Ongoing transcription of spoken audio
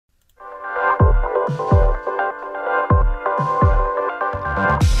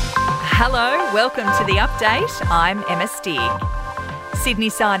welcome to The Update. I'm Emma Stigg.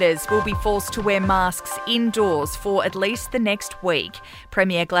 Sydney-siders will be forced to wear masks indoors for at least the next week.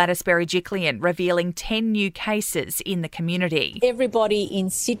 Premier Gladys Berejiklian revealing 10 new cases in the community. Everybody in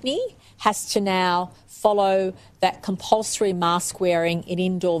Sydney has to now follow that compulsory mask wearing in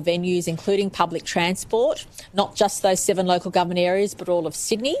indoor venues, including public transport, not just those 7 local government areas, but all of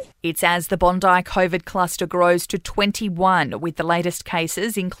Sydney. It's as the Bondi COVID cluster grows to 21, with the latest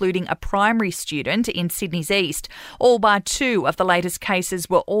cases including a primary student in Sydney's east. All but 2 of the latest cases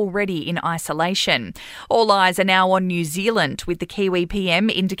were already in isolation. All eyes are now on New Zealand, with the Kiwi PM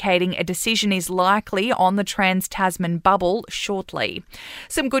indicating a decision is likely on the Trans-Tasman bubble shortly.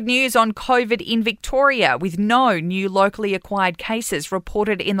 Some good news on COVID in Victoria, with no new locally acquired cases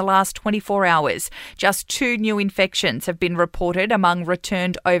reported in the last 24 hours. Just 2 new infections have been reported among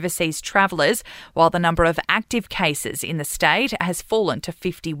returned overseas travellers, while the number of active cases in the state has fallen to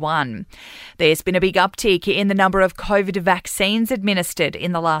 51. There's been a big uptick in the number of COVID vaccines administered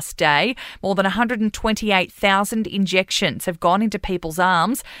in the last day. More than 128,000 injections have gone into people's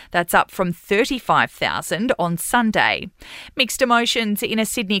arms. That's up from 35,000 on Sunday. Mixed emotions in a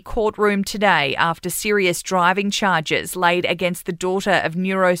Sydney courtroom today after serious driving charges laid against the daughter of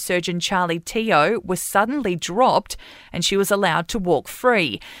neurosurgeon Charlie Teo were suddenly dropped and she was allowed to walk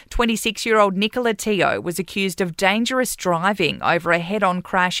free. 26-year-old Nicola Teo was accused of dangerous driving over a head-on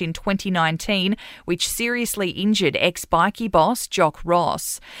crash in 2019, which seriously injured ex-bikie boss Jock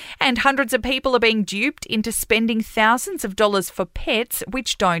Ross. And hundreds of people are being duped into spending thousands of dollars for pets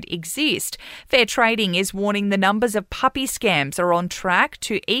which don't exist. Fair Trading is warning the numbers of puppy scams are on track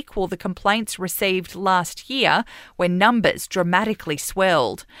to equal the complaints received last year, when numbers dramatically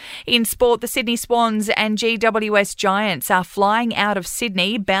swelled. In sport, the Sydney Swans and GWS Giants are flying out of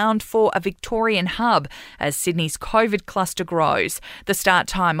Sydney, bound for a Victorian hub as Sydney's COVID cluster grows. The start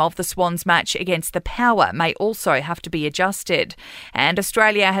time of the Swans match against the Power may also have to be adjusted. And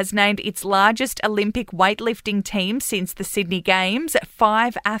Australia has named its largest Olympic weightlifting team since the Sydney Games.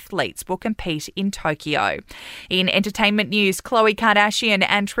 5 athletes will compete in Tokyo. In entertainment news, Khloe Kardashian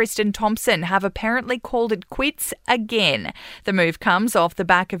and Tristan Thompson have apparently called it quits again. The move comes off the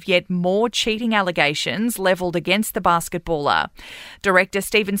back of yet more cheating allegations levelled against the basketballer. Director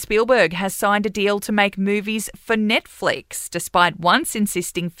Steven Spielberg has signed a deal to make movies for Netflix. Despite once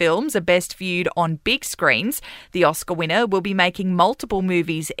insisting films are best viewed on big screens, the Oscar winner will be making multiple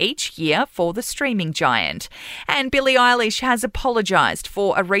movies each year for the streaming giant. And Billie Eilish has apologised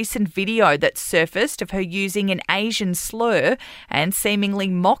for a recent video that surfaced of her using an Asian slur and seemingly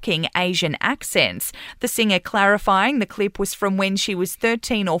mocking Asian accents. The singer clarifying the clip was from when she was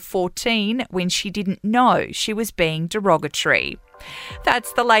 13 or 14, when she didn't know she was being derogatory.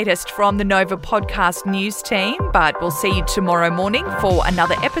 That's the latest from the Nova Podcast news team, but we'll see you tomorrow morning for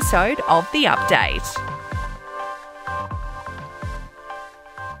another episode of The Update.